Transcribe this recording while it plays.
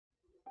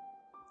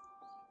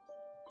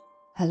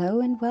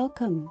Hello and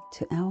welcome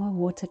to our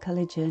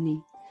watercolor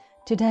journey.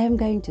 Today I'm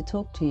going to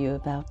talk to you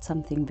about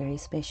something very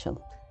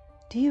special.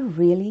 Do you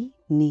really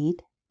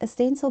need a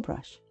stencil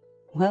brush?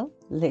 Well,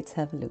 let's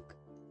have a look.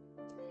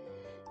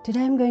 Today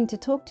I'm going to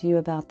talk to you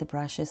about the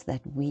brushes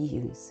that we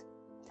use.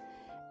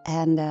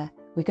 And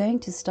we're going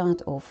to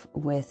start off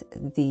with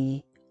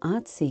the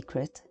Art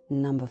Secret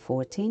number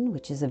 14,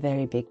 which is a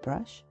very big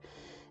brush.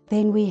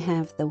 Then we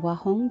have the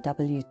Wahong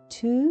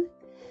W2,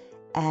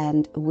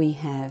 and we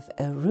have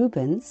a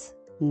Rubens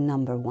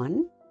number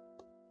 1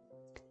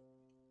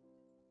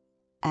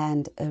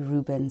 and a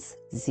Rubens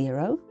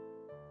 0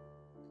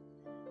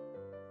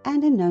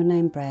 and a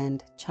no-name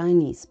brand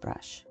Chinese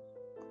brush.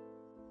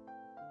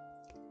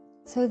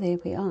 So there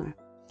we are.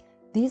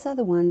 These are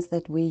the ones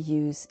that we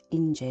use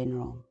in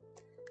general.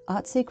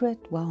 Art Secret,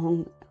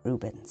 Wahong,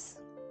 Rubens.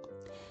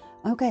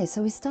 Okay,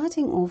 so we're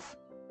starting off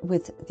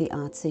with the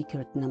Art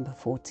Secret number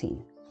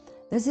 14.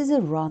 This is a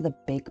rather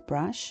big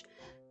brush, a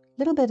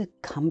little bit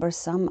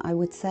cumbersome, I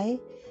would say,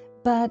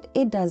 but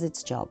it does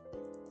its job.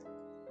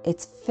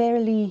 It's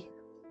fairly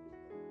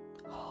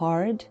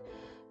hard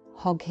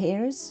hog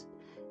hairs,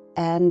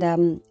 and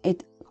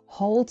it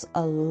holds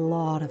a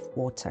lot of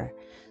water.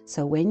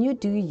 So when you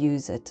do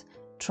use it,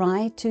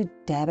 try to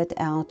dab it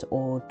out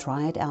or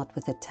dry it out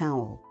with a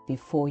towel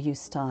before you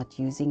start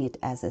using it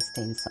as a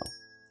stencil.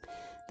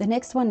 The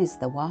next one is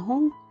the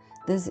Wahong.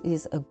 This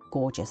is a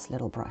gorgeous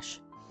little brush.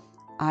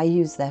 I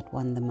use that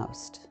one the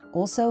most.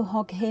 Also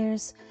hog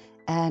hairs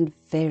and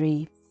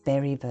very,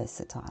 very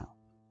versatile.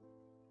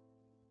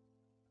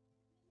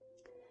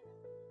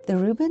 The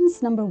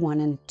Rubens number 1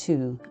 and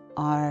 2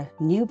 are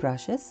new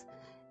brushes,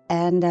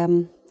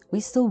 and we're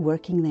still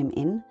working them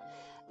in.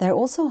 They're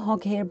also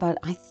hog hair, but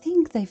I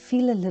think they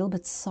feel a little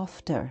bit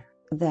softer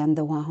than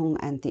the Wahong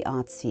and the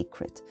Art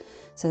Secret.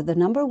 So the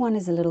number 1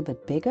 is a little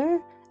bit bigger,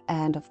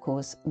 and of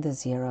course the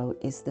 0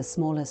 is the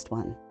smallest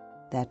one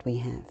that we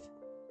have.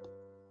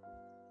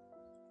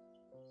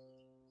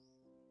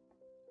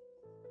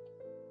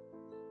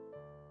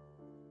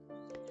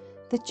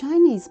 The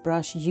Chinese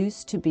brush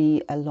used to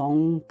be a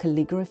long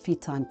calligraphy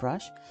type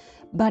brush,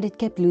 but it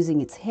kept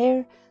losing its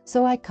hair,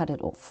 so I cut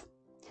it off.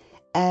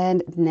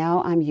 And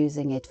now I'm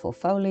using it for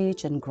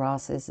foliage and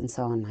grasses and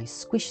so on. I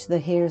squish the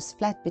hairs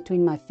flat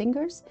between my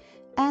fingers,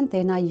 and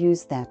then I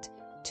use that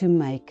to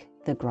make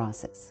the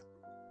grasses.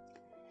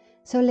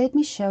 So let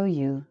me show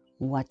you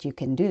what you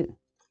can do.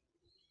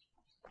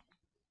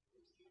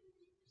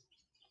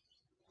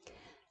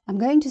 I'm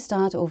going to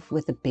start off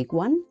with the big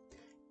one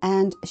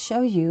and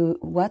show you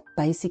what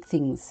basic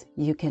things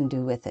you can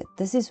do with it.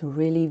 This is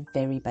really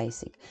very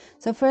basic.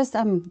 So first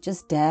I'm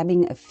just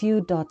dabbing a few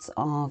dots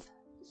of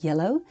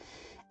yellow,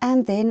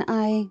 and then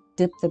I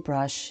dip the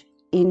brush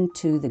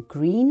into the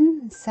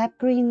green, sap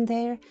green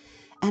there,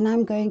 and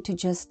I'm going to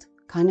just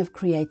kind of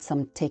create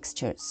some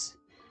textures.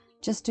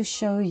 Just to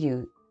show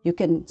you, you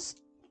can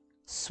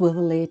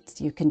swivel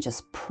it, you can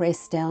just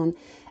press down,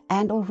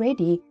 and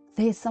already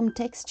there's some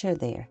texture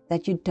there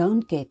that you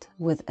don't get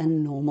with a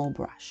normal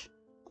brush.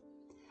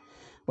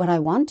 What I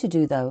want to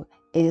do though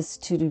is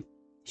to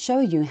show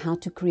you how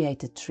to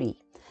create a tree.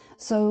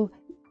 So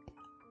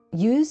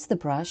use the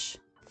brush,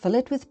 fill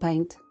it with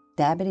paint,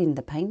 dab it in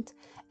the paint,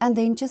 and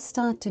then just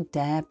start to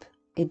dab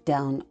it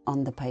down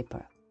on the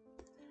paper.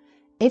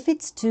 If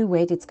it's too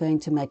wet, it's going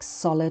to make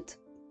solid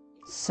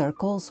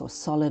circles or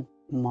solid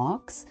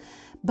marks.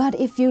 But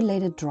if you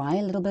let it dry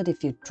a little bit,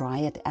 if you dry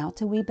it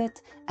out a wee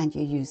bit and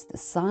you use the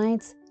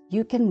sides,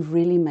 you can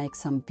really make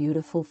some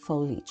beautiful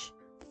foliage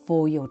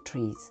for your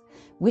trees,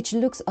 which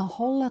looks a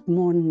whole lot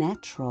more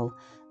natural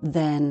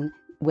than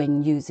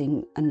when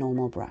using a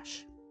normal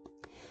brush.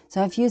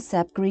 So I've used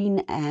sap green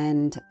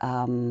and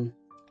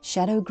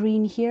shadow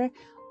green here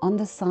on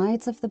the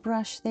sides of the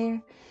brush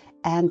there,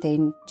 and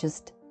then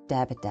just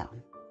dab it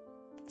down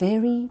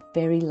very,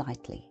 very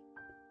lightly.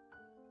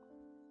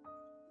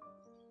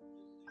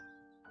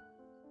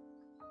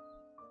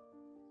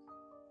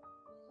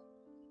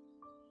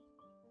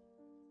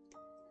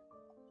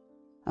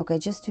 Okay,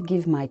 just to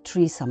give my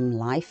tree some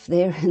life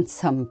there and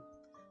some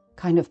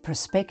kind of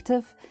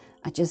perspective,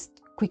 I just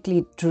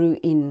quickly drew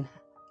in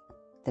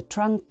the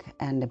trunk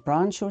and a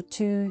branch or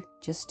two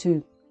just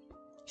to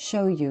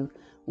show you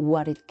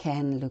what it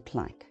can look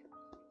like.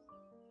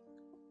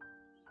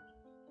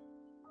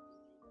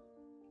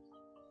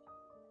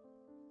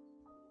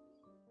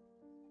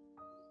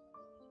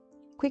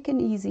 Quick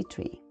and easy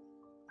tree.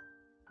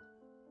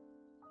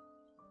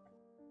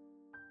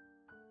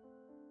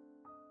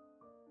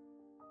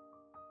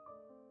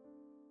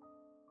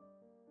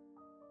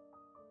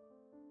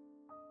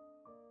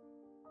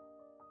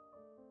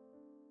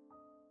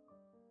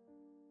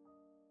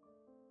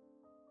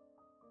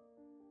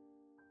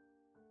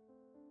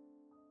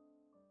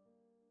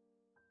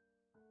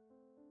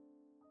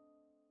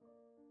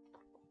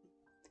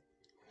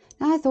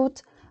 Now I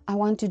thought I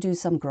want to do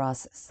some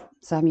grasses.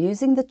 So I'm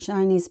using the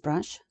Chinese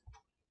brush,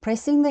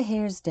 pressing the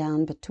hairs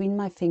down between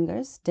my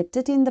fingers, dipped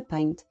it in the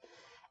paint,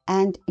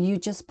 and you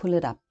just pull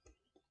it up.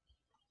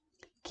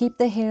 Keep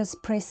the hairs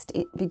pressed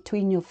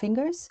between your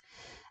fingers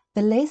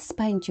The less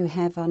paint you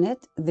have on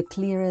it, the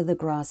clearer the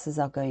grasses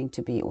are going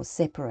to be, or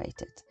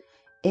separated.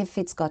 If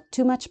it's got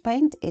too much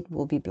paint, it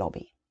will be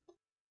blobby.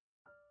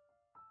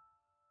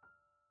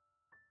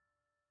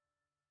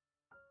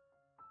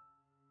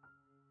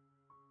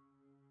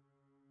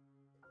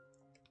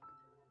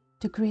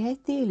 To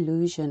create the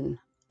illusion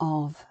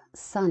of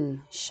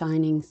sun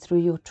shining through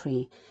your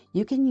tree,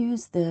 you can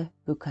use the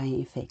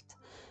bokeh effect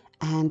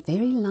and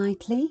very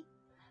lightly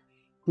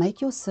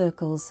make your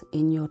circles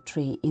in your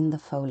tree, in the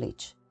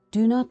foliage.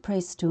 Do not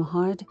press too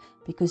hard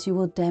because you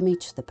will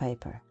damage the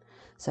paper.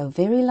 So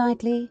very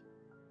lightly,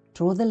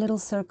 draw the little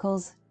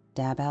circles,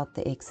 dab out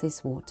the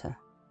excess water.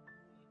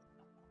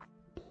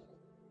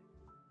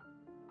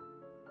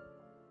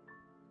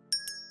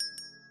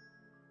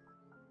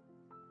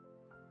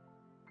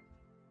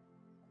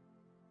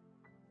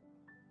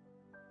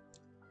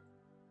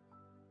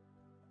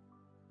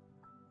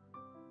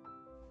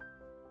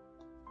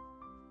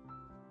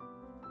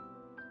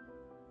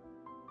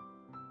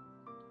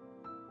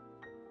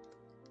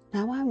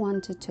 Now I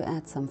wanted to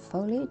add some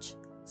foliage.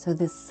 So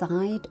the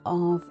side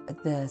of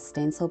the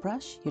stencil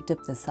brush, you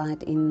dip the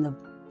side in the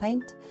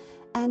paint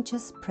and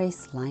just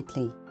press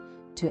lightly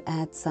to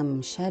add some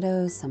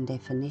shadows, some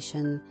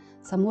definition,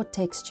 some more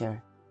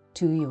texture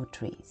to your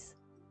trees.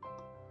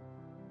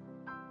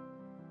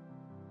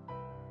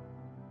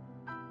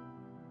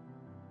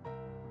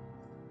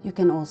 You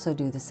can also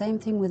do the same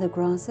thing with the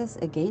grasses.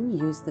 Again,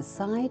 use the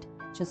side,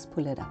 just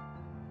pull it up.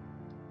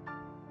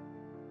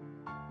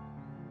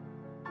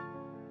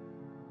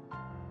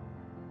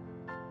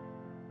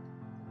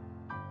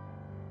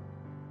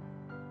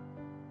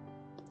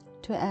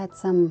 To add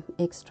some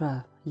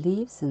extra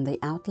leaves in the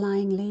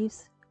outlying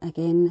leaves,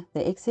 again,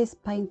 the excess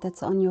paint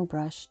that's on your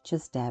brush,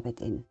 just dab it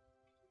in.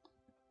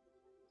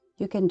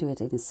 You can do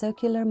it in a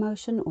circular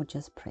motion or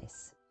just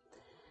press.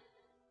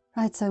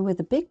 Right, so with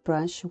a big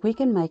brush, we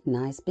can make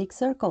nice big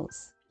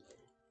circles.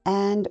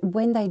 And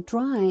when they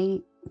dry,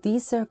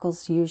 these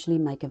circles usually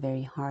make a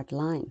very hard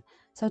line.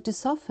 So to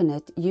soften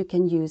it, you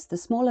can use the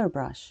smaller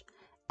brush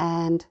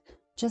and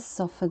just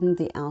soften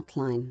the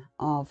outline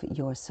of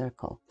your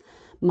circle.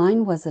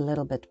 Mine was a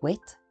little bit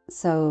wet,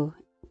 so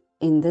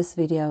in this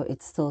video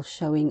it's still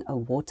showing a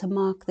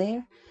watermark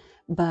there,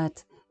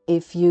 but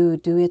if you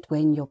do it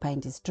when your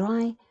paint is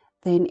dry,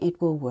 then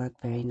it will work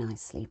very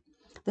nicely.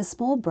 The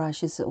small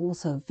brush is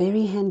also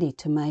very handy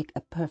to make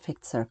a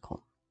perfect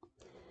circle.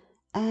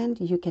 And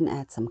you can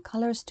add some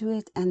colors to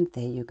it, and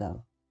there you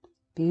go.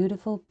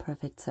 Beautiful,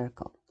 perfect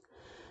circle.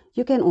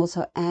 You can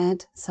also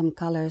add some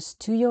colors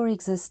to your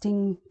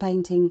existing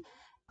painting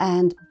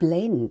and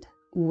blend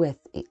with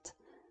it.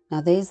 Now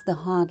there's the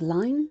hard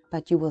line,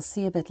 but you will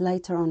see a bit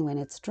later on when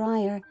it's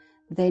drier,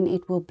 then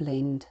it will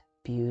blend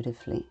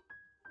beautifully.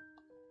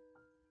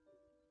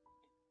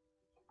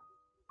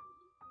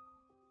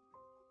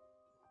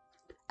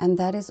 And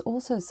that is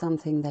also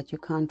something that you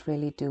can't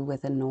really do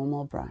with a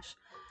normal brush.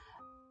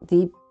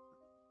 The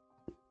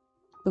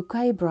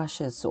bokeh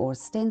brushes or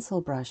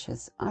stencil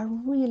brushes are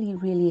really,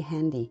 really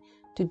handy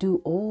to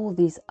do all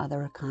these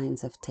other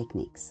kinds of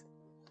techniques,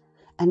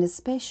 and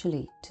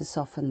especially to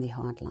soften the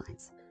hard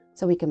lines.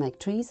 So we can make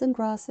trees and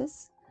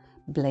grasses,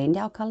 blend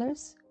our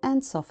colors,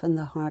 and soften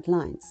the hard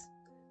lines.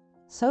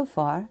 So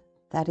far,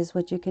 that is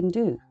what you can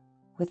do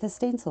with a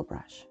stencil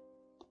brush.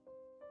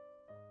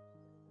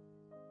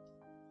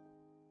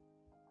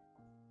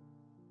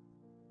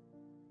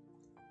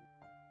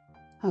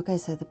 Okay,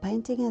 so the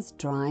painting has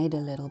dried a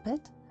little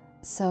bit.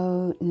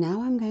 So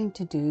now I'm going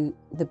to do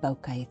the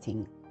bokeh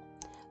thing.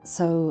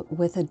 So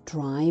with a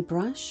dry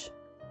brush,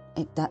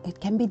 it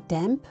can be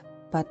damp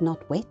but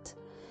not wet.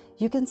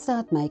 You can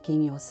start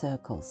making your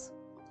circles.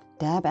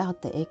 Dab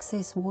out the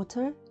excess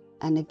water,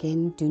 and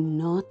again, do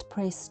not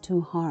press too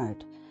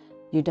hard.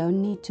 You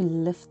don't need to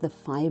lift the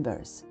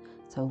fibers.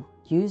 So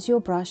use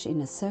your brush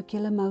in a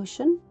circular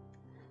motion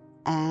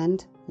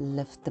and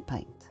lift the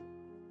paint.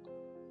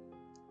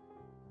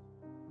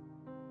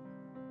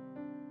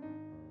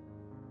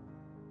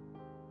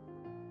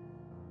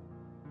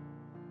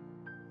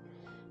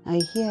 Now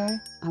here,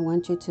 I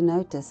want you to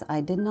notice I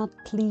did not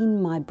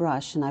clean my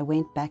brush and I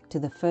went back to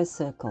the first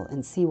circle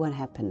and see what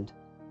happened.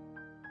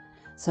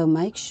 So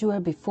make sure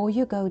before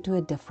you go to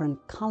a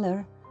different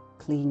color,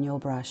 clean your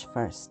brush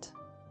first.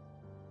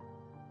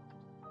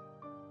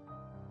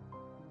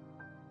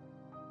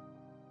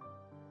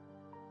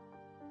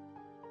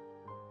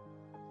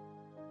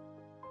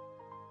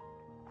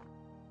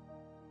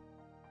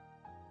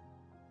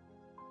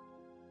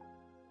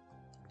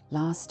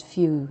 Last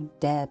few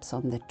dabs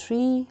on the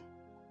tree.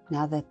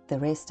 Now that the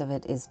rest of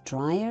it is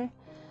drier,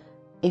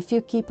 if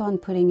you keep on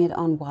putting it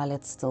on while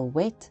it's still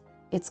wet,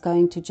 it's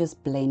going to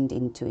just blend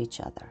into each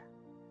other.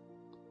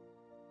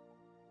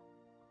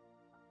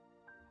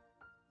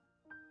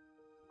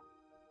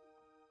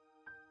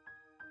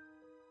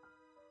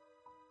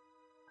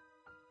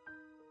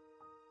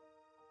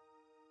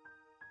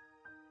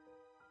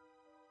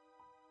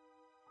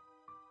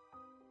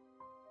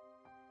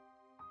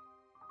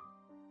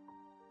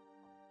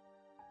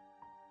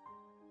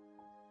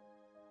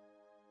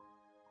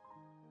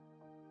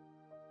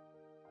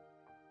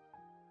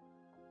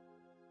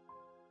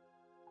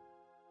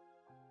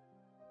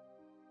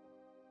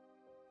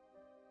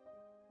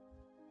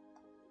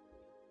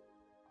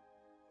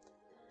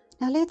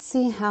 Now let's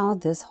see how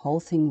this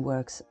whole thing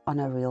works on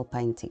a real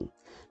painting.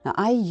 Now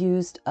I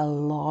used a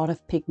lot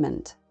of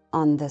pigment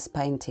on this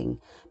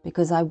painting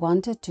because I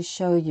wanted to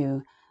show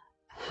you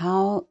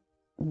how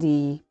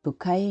the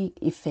bouquet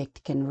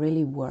effect can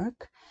really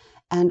work,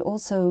 and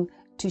also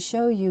to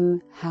show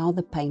you how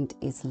the paint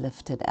is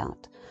lifted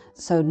out.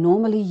 So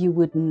normally you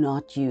would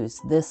not use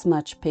this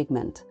much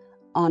pigment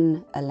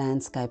on a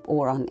landscape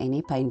or on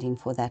any painting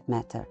for that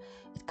matter.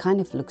 It kind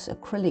of looks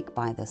acrylic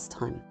by this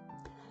time.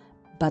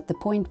 But the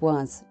point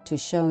was to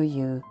show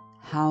you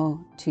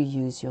how to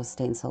use your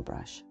stencil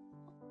brush.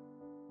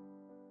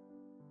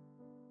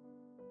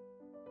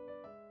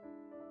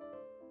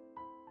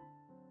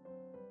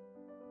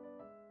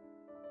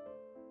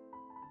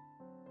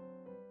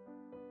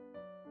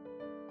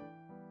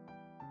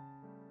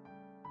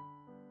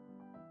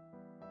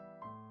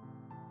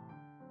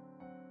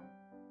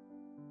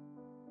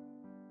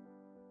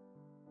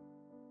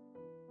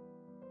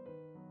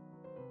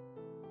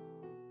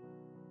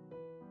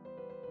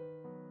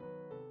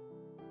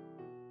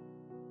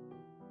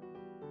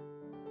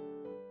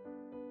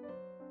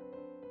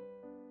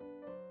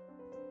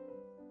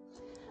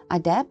 I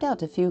dabbed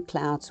out a few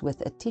clouds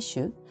with a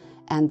tissue,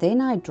 and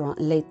then I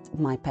let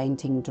my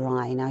painting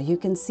dry. Now you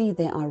can see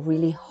there are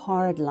really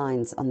hard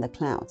lines on the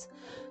clouds.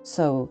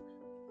 So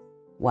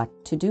what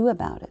to do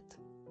about it?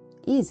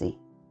 Easy,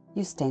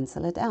 you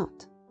stencil it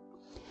out.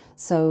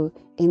 So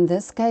in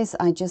this case,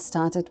 I just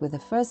started with the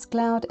first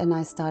cloud and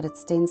I started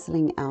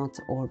stenciling out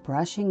or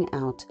brushing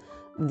out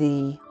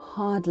the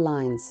hard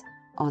lines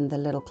on the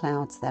little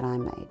clouds that I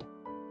made.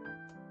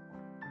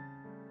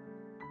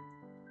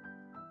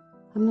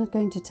 I'm not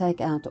going to take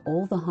out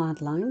all the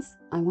hard lines.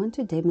 I want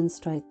to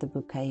demonstrate the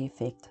bouquet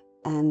effect,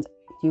 and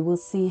you will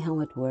see how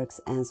it works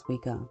as we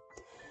go.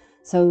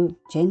 So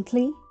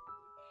gently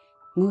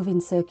move in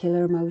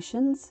circular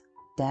motions,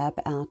 dab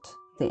out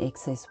the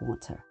excess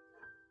water.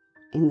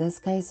 In this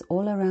case,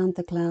 all around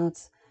the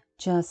clouds,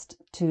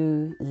 just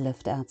to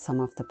lift out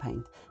some of the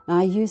paint. Now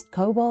I used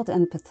cobalt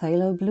and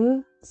phthalo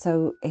blue,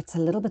 so it's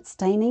a little bit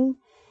staining,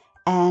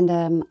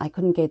 and I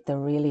couldn't get the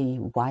really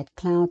white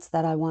clouds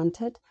that I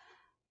wanted.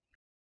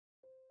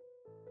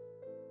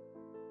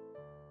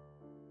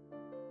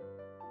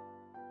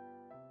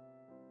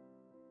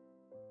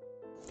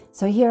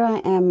 So here I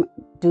am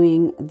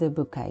doing the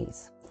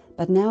bouquets,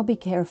 but now be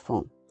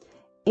careful.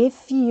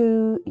 If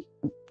you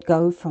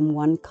go from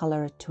one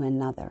color to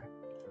another,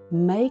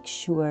 make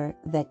sure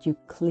that you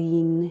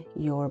clean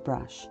your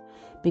brush,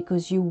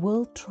 because you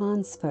will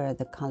transfer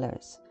the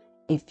colors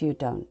if you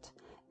don't,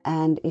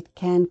 and it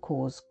can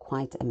cause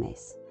quite a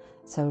mess.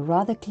 So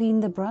rather clean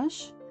the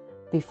brush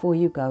before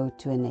you go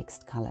to a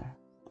next color.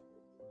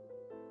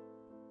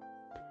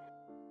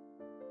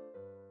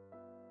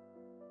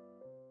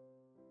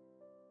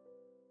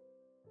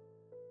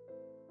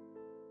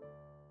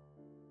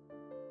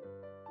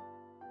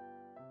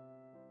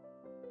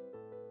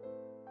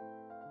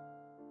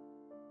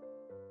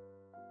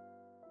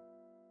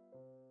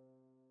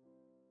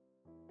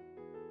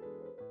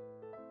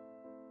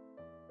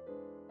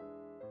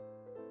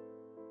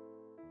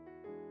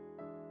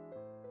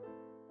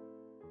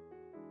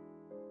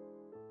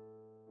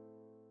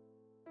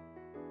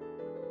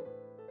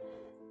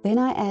 Then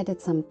I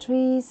added some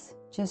trees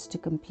just to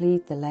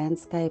complete the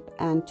landscape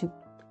and to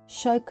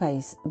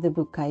showcase the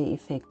bouquet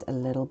effect a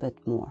little bit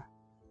more.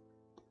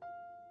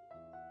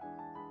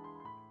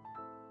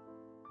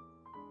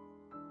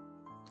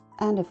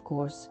 And of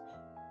course,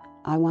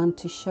 I want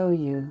to show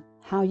you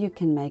how you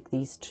can make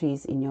these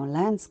trees in your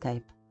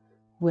landscape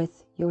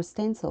with your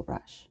stencil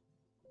brush.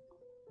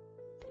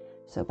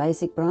 So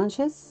basic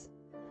branches,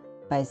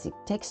 basic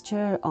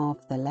texture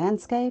of the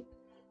landscape,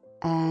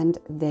 and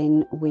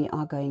then we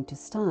are going to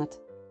start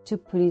to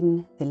put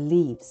in the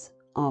leaves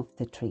of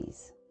the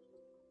trees.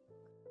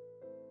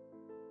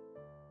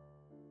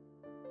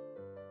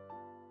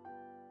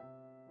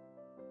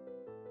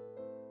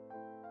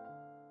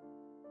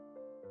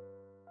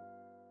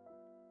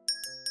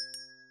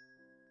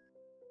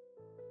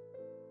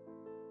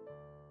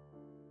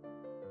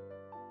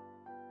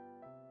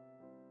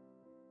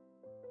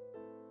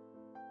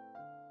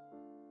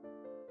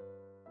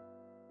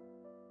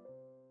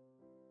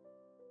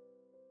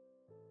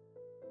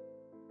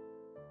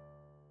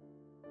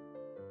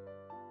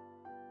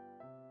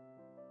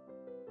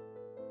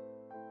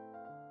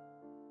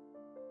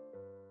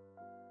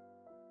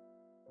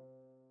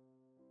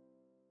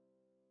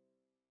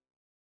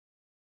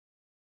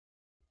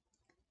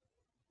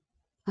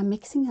 I'm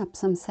mixing up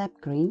some sap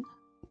green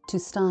to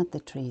start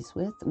the trees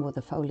with, or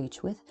the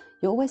foliage with.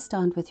 You always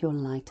start with your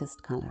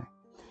lightest color.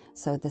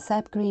 So the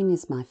sap green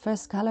is my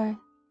first color,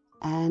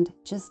 and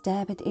just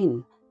dab it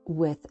in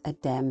with a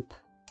damp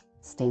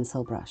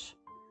stencil brush.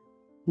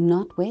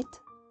 Not wet,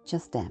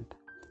 just damp.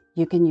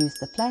 You can use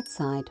the flat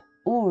side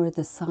or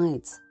the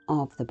sides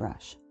of the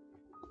brush.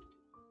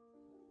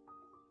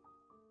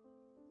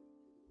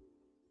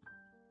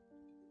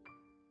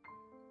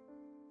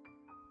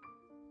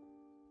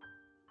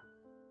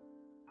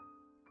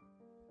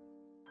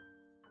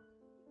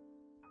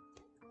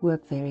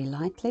 Work very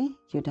lightly,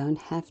 you don't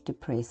have to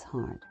press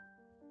hard.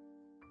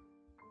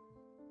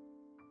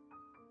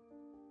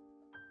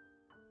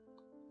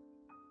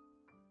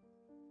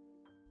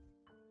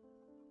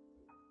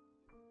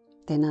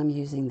 Then I'm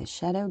using the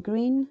shadow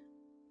green,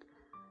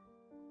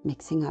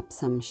 mixing up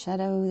some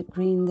shadow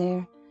green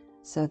there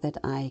so that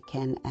I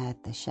can add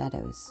the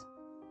shadows.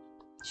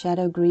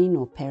 Shadow green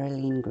or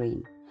perylene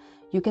green.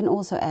 You can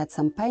also add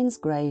some Payne's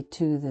grey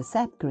to the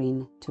sap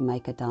green to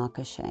make a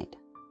darker shade.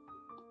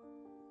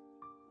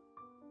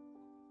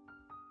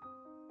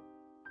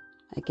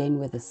 Again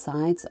with the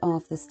sides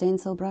of the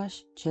stencil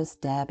brush, just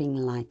dabbing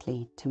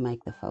lightly to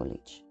make the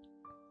foliage.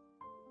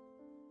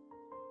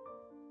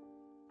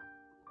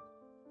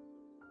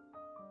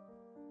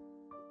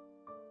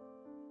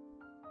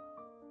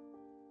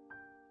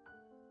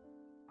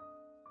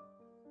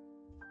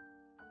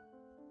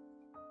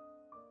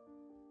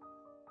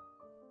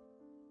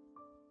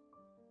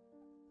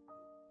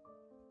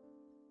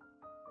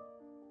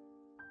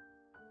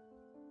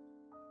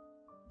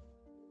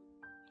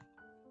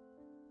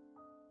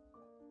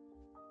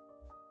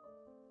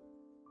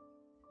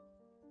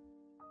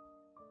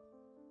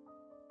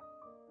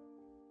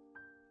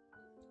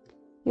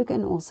 You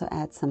can also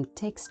add some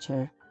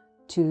texture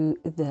to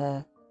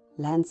the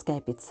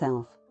landscape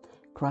itself.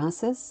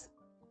 Grasses,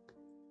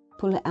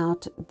 pull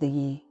out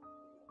the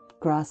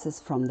grasses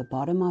from the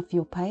bottom of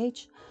your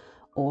page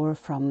or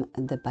from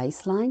the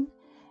baseline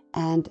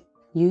and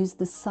use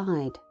the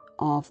side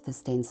of the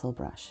stencil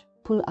brush.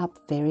 Pull up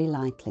very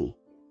lightly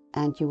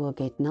and you will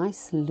get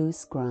nice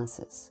loose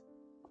grasses.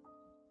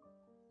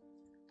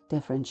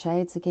 Different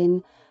shades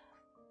again,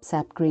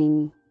 sap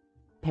green,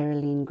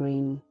 perylene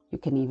green. You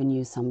can even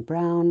use some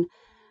brown,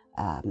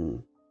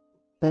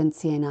 burnt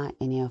sienna,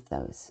 any of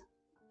those.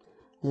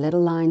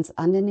 Little lines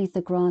underneath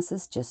the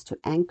grasses just to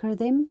anchor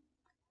them.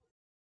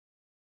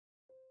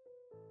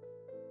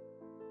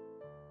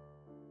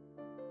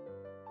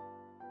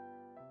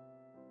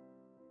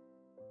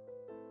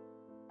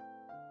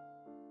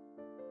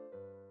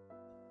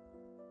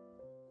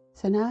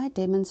 So now I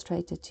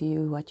demonstrated to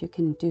you what you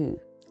can do.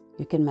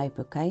 You can make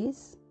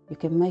bouquets, you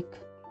can make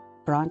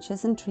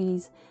branches and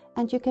trees,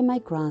 and you can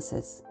make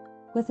grasses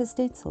with a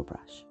stencil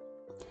brush.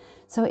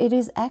 So it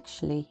is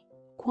actually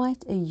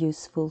quite a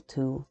useful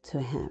tool to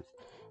have,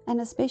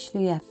 and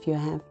especially if you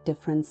have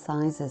different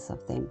sizes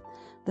of them.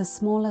 The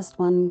smallest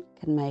one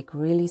can make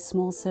really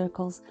small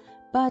circles,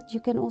 but you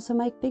can also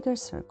make bigger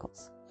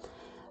circles.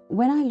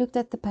 When I looked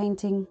at the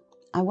painting,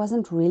 I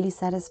wasn't really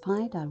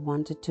satisfied. I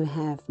wanted to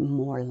have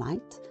more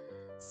light,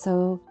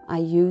 so I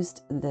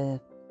used the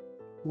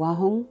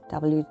Wahong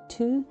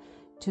W2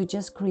 to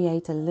just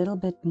create a little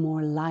bit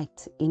more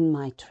light in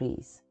my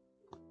trees.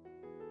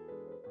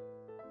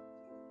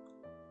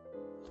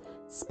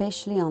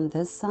 Especially on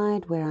this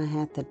side where I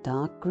had the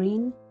dark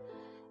green,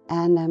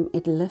 and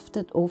it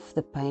lifted off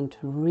the paint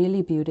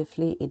really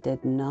beautifully. It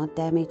did not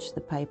damage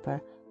the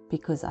paper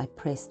because I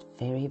pressed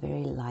very,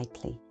 very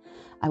lightly.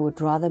 I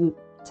would rather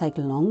take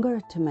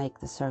longer to make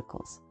the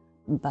circles,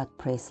 but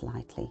press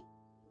lightly.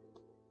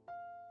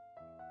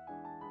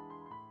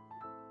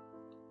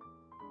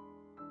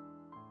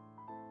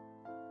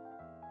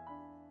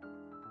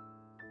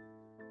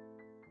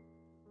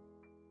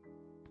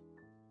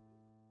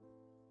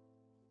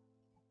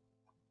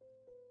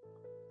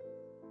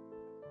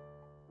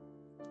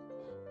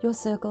 Your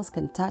circles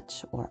can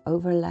touch or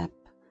overlap.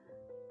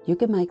 You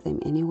can make them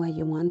any way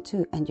you want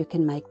to, and you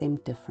can make them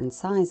different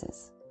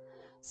sizes.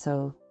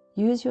 So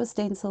use your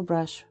stencil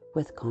brush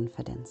with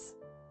confidence.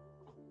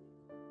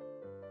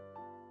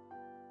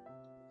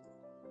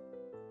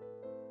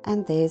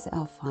 And there's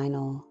our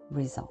final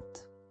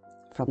result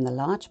from the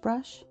large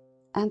brush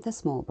and the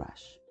small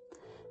brush.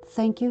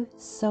 Thank you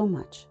so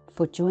much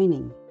for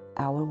joining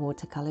our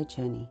watercolor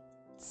journey.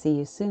 See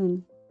you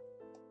soon.